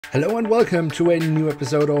Hello and welcome to a new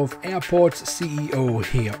episode of Airport CEO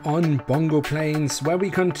here on BongoPlanes, where we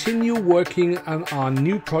continue working on our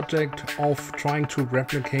new project of trying to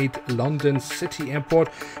replicate London City Airport.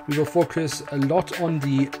 We will focus a lot on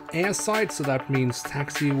the air side, so that means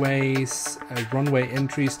taxiways, runway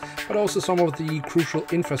entries, but also some of the crucial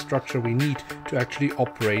infrastructure we need to actually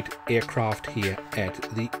operate aircraft here at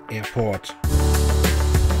the airport.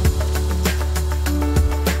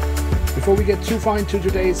 Before we get too far into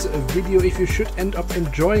today's video, if you should end up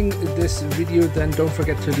enjoying this video, then don't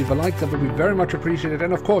forget to leave a like. That would be very much appreciated.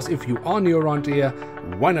 And of course, if you are new around here,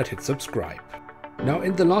 why not hit subscribe? Now,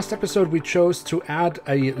 in the last episode, we chose to add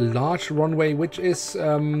a large runway, which is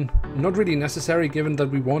not really necessary given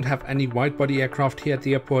that we won't have any wide-body aircraft here at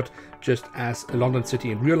the airport, just as London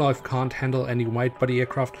City in real life can't handle any wide-body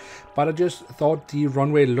aircraft. But I just thought the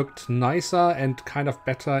runway looked nicer and kind of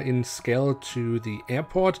better in scale to the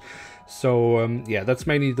airport. So yeah, that's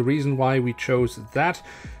mainly the reason why we chose that.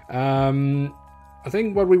 I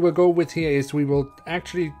think what we will go with here is we will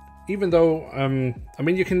actually, even though I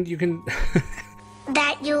mean you can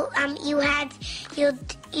that you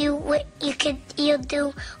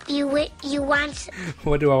want.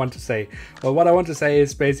 What do I want to say? Well, what I want to say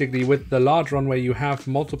is basically with the large runway you have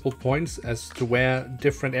multiple points as to where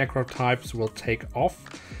different aircraft types will take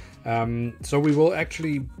off. So we will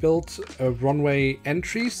actually build runway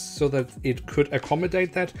entries so that it could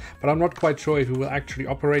accommodate that, but I'm not quite sure if we will actually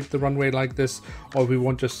operate the runway like this, or we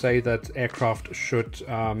want to say that aircraft should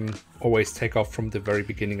always take off from the very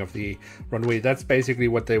beginning of the runway. That's basically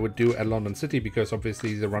what they would do at London City, because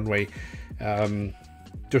obviously the runway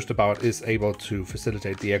just about is able to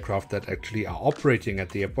facilitate the aircraft that actually are operating at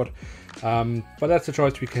the airport, but that's a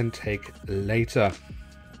choice we can take later.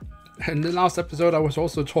 In the last episode I was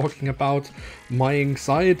also talking about my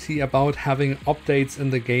anxiety about having updates in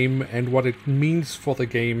the game and what it means for the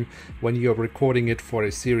game when you're recording it for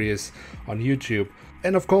a series on YouTube.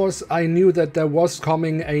 And of course I knew that there was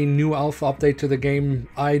coming a new alpha update to the game.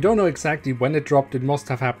 I don't know exactly when it dropped. It must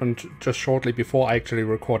have happened just shortly before I actually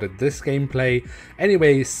recorded this gameplay.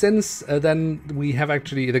 Anyway, since then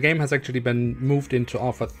the game has actually been moved into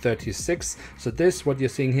Alpha 36. So this, what you're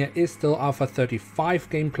seeing here, is still Alpha 35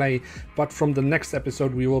 gameplay, but from the next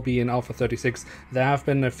episode we will be in Alpha 36. There have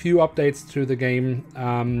been a few updates to the game.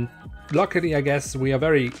 Luckily, I guess, we are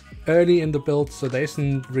very early in the build, so there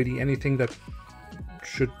isn't really anything that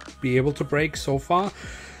should be able to break so far.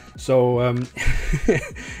 So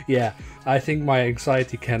yeah, I think my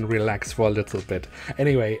anxiety can relax for a little bit.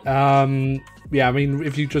 Anyway, yeah, I mean,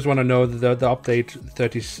 if you just want to know, the update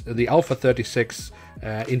the Alpha 36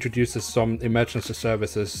 introduces some emergency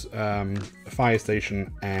services, fire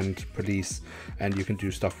station and police, and you can do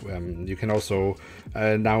stuff. You can also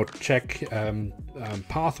now check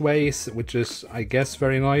pathways, which is, I guess,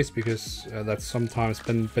 very nice, because that's sometimes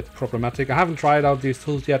been a bit problematic. I haven't tried out these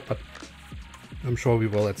tools yet, but I'm sure we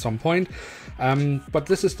will at some point. But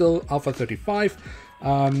this is still Alpha 35.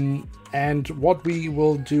 And what we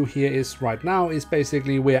will do here is right now is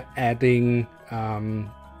basically we're adding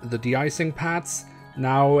the de-icing pads.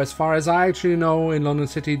 Now, as far as I actually know, in London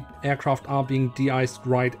City, aircraft are being de-iced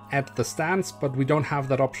right at the stands, but we don't have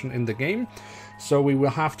that option in the game. So we will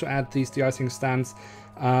have to add these de-icing stands.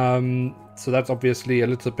 So that's obviously a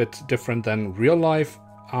little bit different than real life.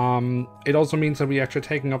 It also means that we're actually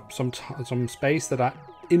taking up some space that I,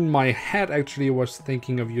 in my head, actually was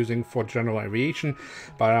thinking of using for general aviation,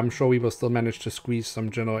 but I'm sure we will still manage to squeeze some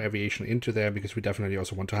general aviation into there, because we definitely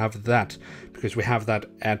also want to have that, because we have that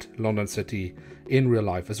at London City in real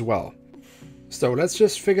life as well. So let's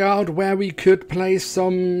just figure out where we could place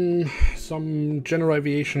some general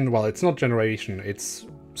aviation. Well, it's not general aviation, it's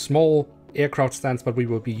small aircraft stands, but we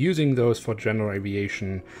will be using those for general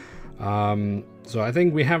aviation. So I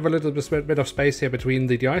think we have a little bit of space here between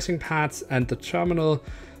the de-icing pads and the terminal.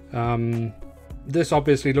 This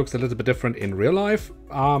obviously looks a little bit different in real life.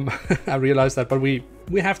 I realize that, but we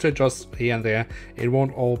have to adjust here and there. It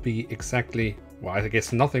won't all be exactly, well, I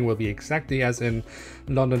guess nothing will be exactly as in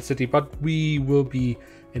London City, but we will be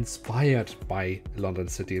inspired by London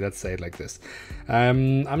City, let's say it like this.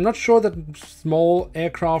 I'm not sure that small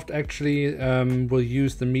aircraft actually will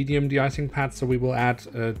use the medium de-icing pads, so we will add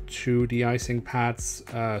 2 de-icing pads,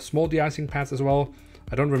 small de-icing pads as well.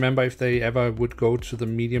 I don't remember if they ever would go to the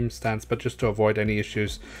medium stands, but just to avoid any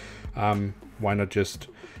issues, why not just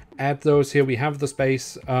add those here? We have the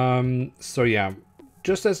space. So yeah,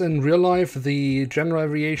 just as in real life, the general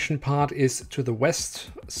aviation part is to the west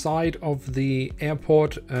side of the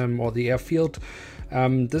airport, or the airfield.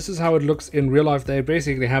 This is how it looks in real life. They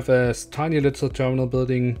basically have a tiny little terminal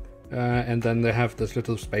building and then they have this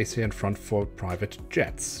little space here in front for private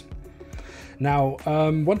jets. Now,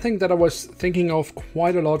 one thing that I was thinking of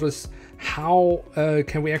quite a lot is how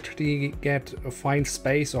can we actually find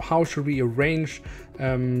space, or how should we arrange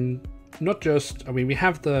not just, I mean, we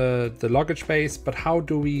have the luggage space, but how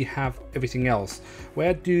do we have everything else?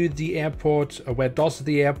 Where does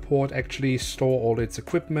the airport actually store all its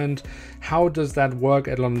equipment? How does that work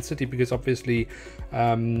at London City? Because obviously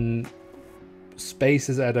space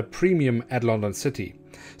is at a premium at London City.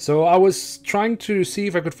 So I was trying to see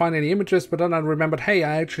if I could find any images, but then I remembered, hey,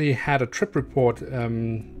 I actually had a trip report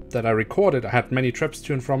that I recorded. I had many trips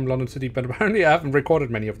to and from London City, but apparently I haven't recorded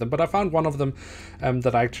many of them. But I found one of them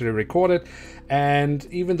that I actually recorded. And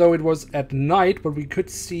even though it was at night, but we could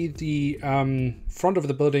see the front of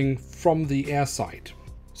the building from the air side.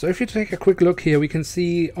 So if you take a quick look here, we can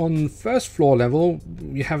see on first floor level,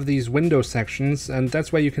 you have these window sections, and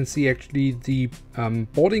that's where you can see actually the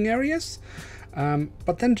boarding areas.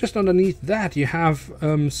 But then just underneath that you have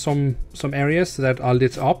some areas that are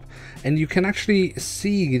lit up, and you can actually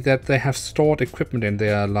see that they have stored equipment in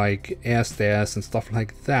there, like air stairs and stuff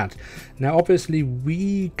like that. Now obviously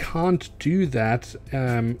we can't do that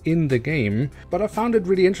in the game, but I found it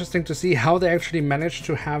really interesting to see how they actually managed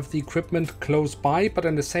to have the equipment close by, but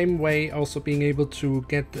in the same way also being able to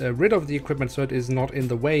get rid of the equipment so it is not in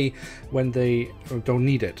the way when they don't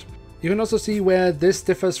need it. You can also see where this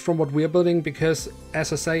differs from what we're building, because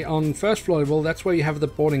as I say, on first floor level, that's where you have the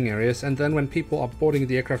boarding areas, and then when people are boarding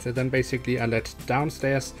the aircraft, they then basically are led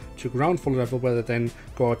downstairs to ground floor level, where they then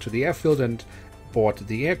go out to the airfield and board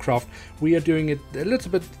the aircraft. We are doing it a little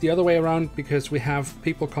bit the other way around, because we have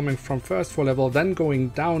people coming from first floor level, then going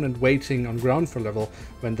down and waiting on ground floor level.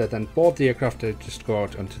 When they then board the aircraft, they just go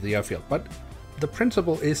out onto the airfield. But the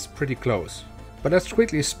principle is pretty close. But let's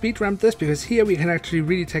quickly speed ramp this, because here we can actually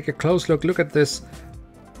really take a close look. Look at this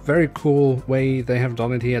very cool way they have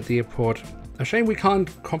done it here at the airport. A shame we can't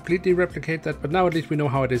completely replicate that, but now at least we know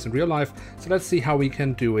how it is in real life. So let's see how we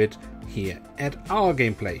can do it here at our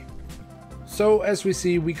gameplay. So as we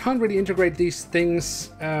see, we can't really integrate these things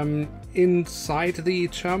inside the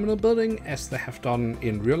terminal building as they have done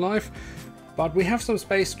in real life. But we have some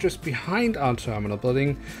space just behind our terminal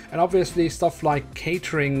building, and obviously stuff like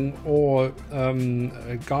catering or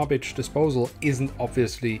garbage disposal isn't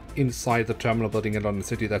obviously inside the terminal building in London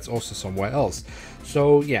City. That's also somewhere else.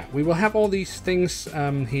 So yeah, we will have all these things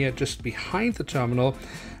here just behind the terminal.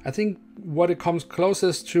 I think what it comes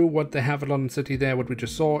closest to what they have at London City there, what we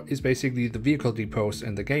just saw, is basically the vehicle depots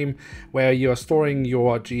in the game, where you are storing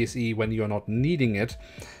your GSE when you're not needing it.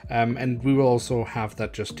 And we will also have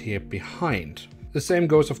that just here behind. The same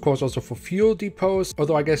goes, of course, also for fuel depots,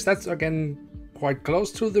 although I guess that's again quite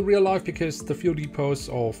close to the real life, because the fuel depots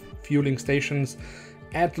or fueling stations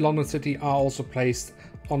at London City are also placed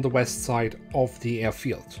on the west side of the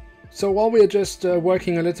airfield. So while we're just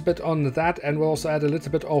working a little bit on that, and we'll also add a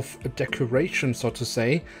little bit of decoration, so to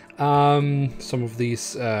say, some of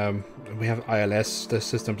these, we have ILS the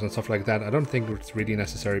systems and stuff like that. I don't think it's really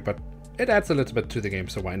necessary, but it adds a little bit to the game,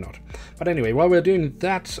 so why not? But anyway, while we're doing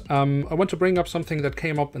that, I want to bring up something that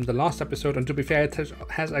came up in the last episode, and to be fair, it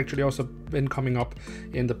has actually also been coming up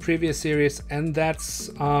in the previous series, and that's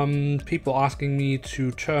people asking me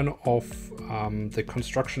to turn off the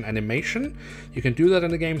construction animation. You can do that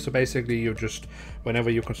in the game, so basically you just, whenever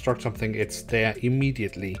you construct something, it's there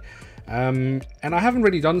immediately. And I haven't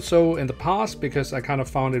really done so in the past, because I kind of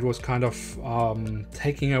found it was kind of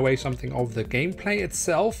taking away something of the gameplay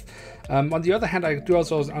itself. On the other hand, I do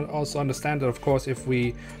also understand that, of course, if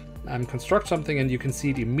we construct something and you can see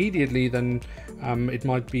it immediately, then it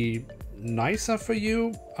might be nicer for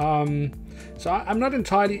you. So I'm not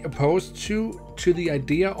entirely opposed to the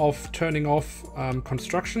idea of turning off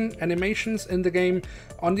construction animations in the game.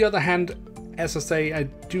 On the other hand, as I say, I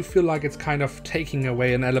do feel like it's kind of taking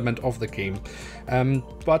away an element of the game.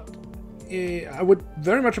 But I would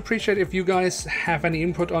very much appreciate if you guys have any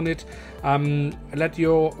input on it. Let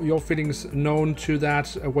your feelings known to that,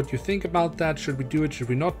 what you think about that. Should we do it? Should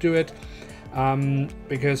we not do it?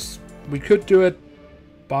 Because we could do it,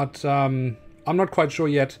 but I'm not quite sure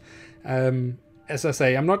yet. As I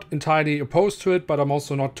say, I'm not entirely opposed to it, but I'm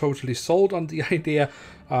also not totally sold on the idea.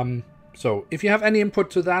 So if you have any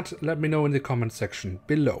input to that, let me know in the comment section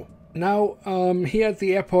below. Now, here at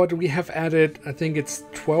the airport, we have added, I think it's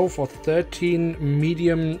 12 or 13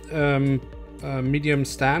 medium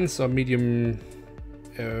stands, or medium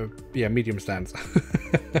stands.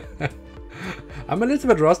 I'm a little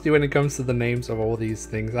bit rusty when it comes to the names of all these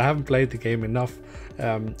things. I haven't played the game enough,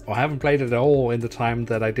 or haven't played it at all in the time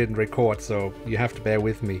that I didn't record, so you have to bear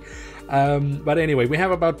with me. But anyway, we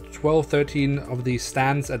have about 12, 13 of these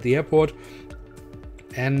stands at the airport.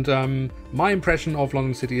 And my impression of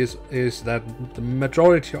London City is that the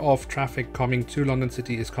majority of traffic coming to London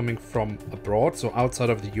City is coming from abroad, so outside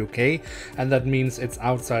of the UK, and that means it's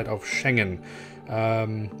outside of Schengen.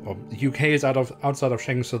 Or the UK is outside of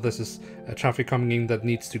Schengen, so this is traffic coming in that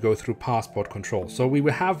needs to go through passport control. So we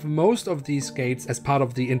will have most of these gates as part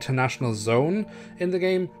of the international zone in the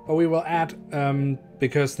game, but we will add,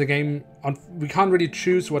 because the game, we can't really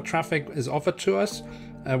choose what traffic is offered to us.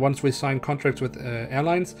 Once we sign contracts with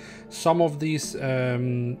airlines, some of these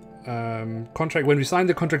when we sign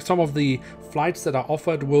the contract, some of the flights that are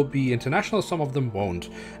offered will be international, some of them won't.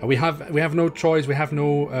 And we have no choice, we have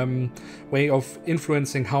no way of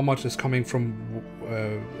influencing how much is coming from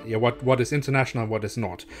what is international and what is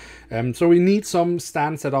not. So we need some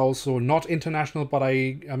stands that are also not international, but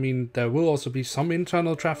I mean there will also be some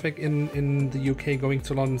internal traffic in the UK going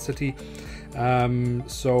to London City.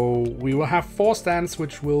 So we will have 4 stands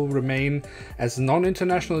which will remain as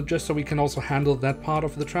non-international, just so we can also handle that part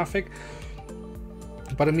of the traffic.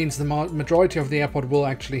 But it means the majority of the airport will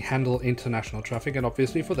actually handle international traffic, and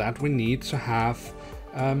obviously for that we need to have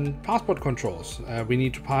passport controls. We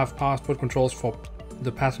need to have passport controls for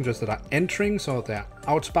the passengers that are entering, so they're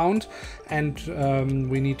outbound, and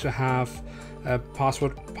we need to have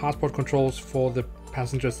passport controls for the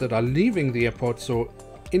passengers that are leaving the airport, so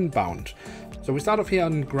inbound. So we start off here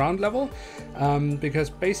on ground level, because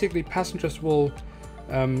basically passengers will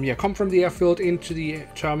come from the airfield into the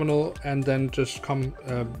terminal and then just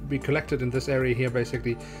be collected in this area here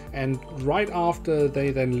basically. And right after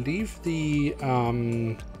they then leave the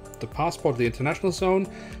international zone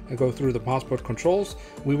and go through the passport controls,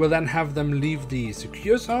 we will then have them leave the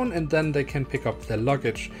secure zone, and then they can pick up their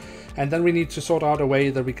luggage. And then we need to sort out a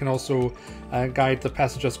way that we can also guide the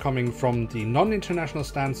passengers coming from the non-international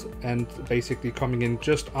stands and basically coming in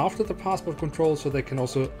just after the passport control, so they can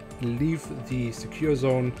also leave the secure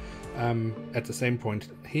zone at the same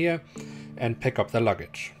point here and pick up their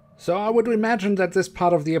luggage. So I would imagine that this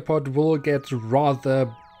part of the airport will get rather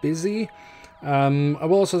busy. I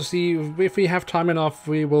will also see if we have time enough.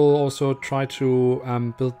 We will also try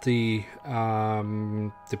to build the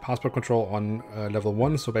passport control on level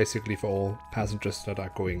 1, so basically for all passengers that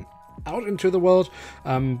are going out into the world.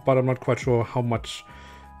 But I'm not quite sure how much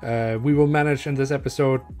we will manage in this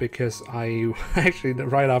episode, because I actually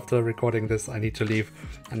right after recording this I need to leave,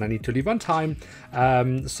 and I need to leave on time.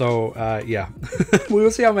 Yeah, we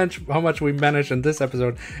will see how much we manage in this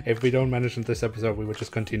episode. If we don't manage in this episode, we will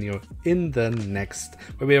just continue in the next,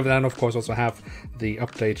 where we then of course also have the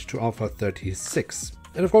update to Alpha 36.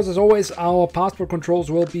 And of course, as always, our passport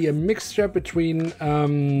controls will be a mixture between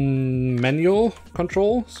manual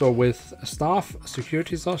control, so with staff,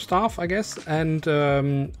 security staff, I guess, and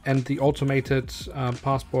the automated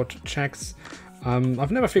passport checks.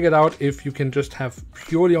 I've never figured out if you can just have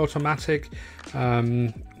purely automatic,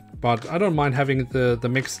 but I don't mind having the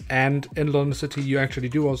mix. And in London City, you actually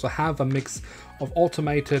do also have a mix of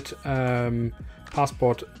automated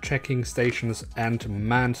passport checking stations and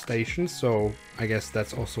manned stations, so I guess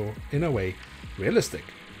that's also in a way realistic.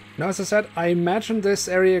 Now, as I said, I imagine this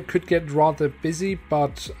area could get rather busy,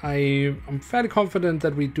 but I'm fairly confident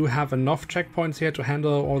that we do have enough checkpoints here to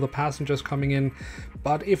handle all the passengers coming in.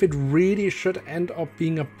 But if it really should end up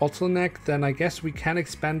being a bottleneck, then I guess we can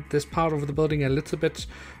expand this part of the building a little bit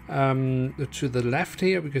to the left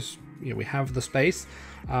here, because we have the space.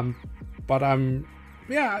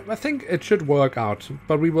 Yeah, I think it should work out,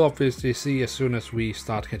 but we will obviously see as soon as we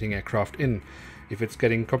start getting aircraft in. If it's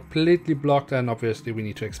getting completely blocked, then obviously we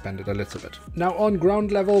need to expand it a little bit. Now on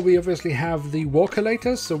ground level, we obviously have the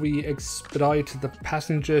walker-lators, so we expedite the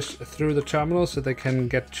passengers through the terminal so they can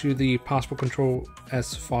get to the passport control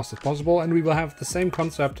as fast as possible. And we will have the same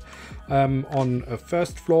concept on a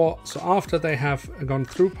first floor. So after they have gone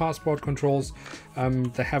through passport controls,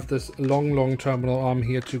 they have this long terminal arm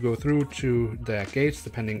here to go through to their gates,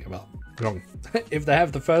 depending, well, long. If they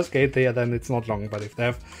have the first gate there, then it's not long, but if they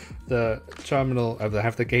have the terminal, they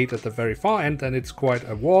have the gate at the very far end, then it's quite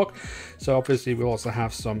a walk. So obviously we also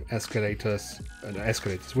have some escalators.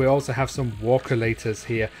 We also have some walker-lators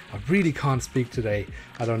here. I really can't speak today.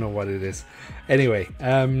 I don't know what it is. Anyway,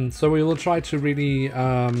 so we will try to really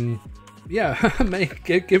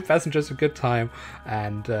give passengers a good time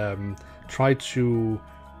and try to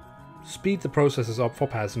speed the processes up for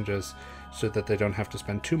passengers, so that they don't have to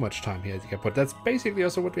spend too much time here at the airport. That's basically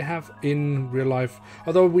also what we have in real life.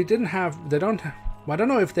 Although we didn't have, Well, I don't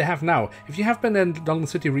know if they have now. If you have been in London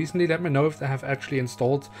City recently, let me know if they have actually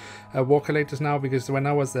installed walk-colators now, because when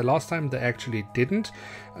I was there last time, they actually didn't.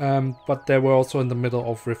 But they were also in the middle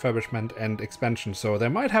of refurbishment and expansion, so they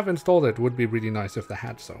might have installed it. Would be really nice if they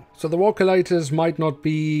had so. So the walk-colators might not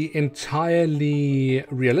be entirely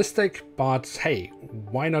realistic, but hey,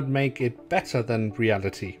 why not make it better than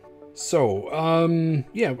reality? So,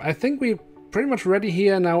 yeah, I think we pretty much ready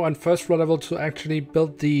here now on first floor level to actually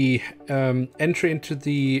build the entry into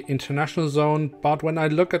the international zone. But when I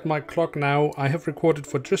look at my clock now, I have recorded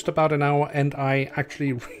for just about an hour and I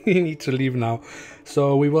actually really need to leave now.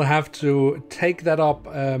 So we will have to take that up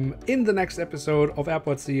in the next episode of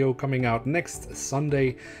airportceo, coming out next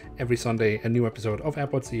Sunday. Every Sunday, a new episode of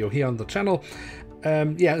airportceo here on the channel.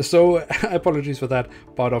 Yeah, so apologies for that,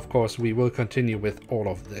 but of course we will continue with all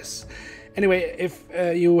of this. Anyway, if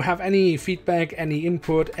you have any feedback, any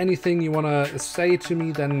input, anything you want to say to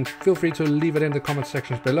me, then feel free to leave it in the comment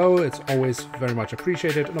sections below. It's always very much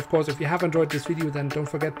appreciated. And of course, if you have enjoyed this video, then don't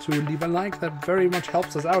forget to leave a like. That very much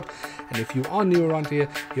helps us out. And if you are new around here,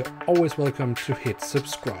 you're always welcome to hit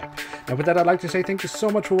subscribe. Now with that, I'd like to say thank you so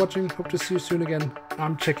much for watching. Hope to see you soon again.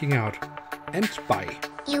 I'm checking out, and bye.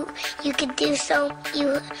 You could do so.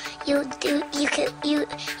 You want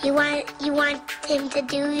him to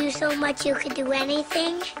do you so much you could do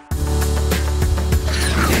anything.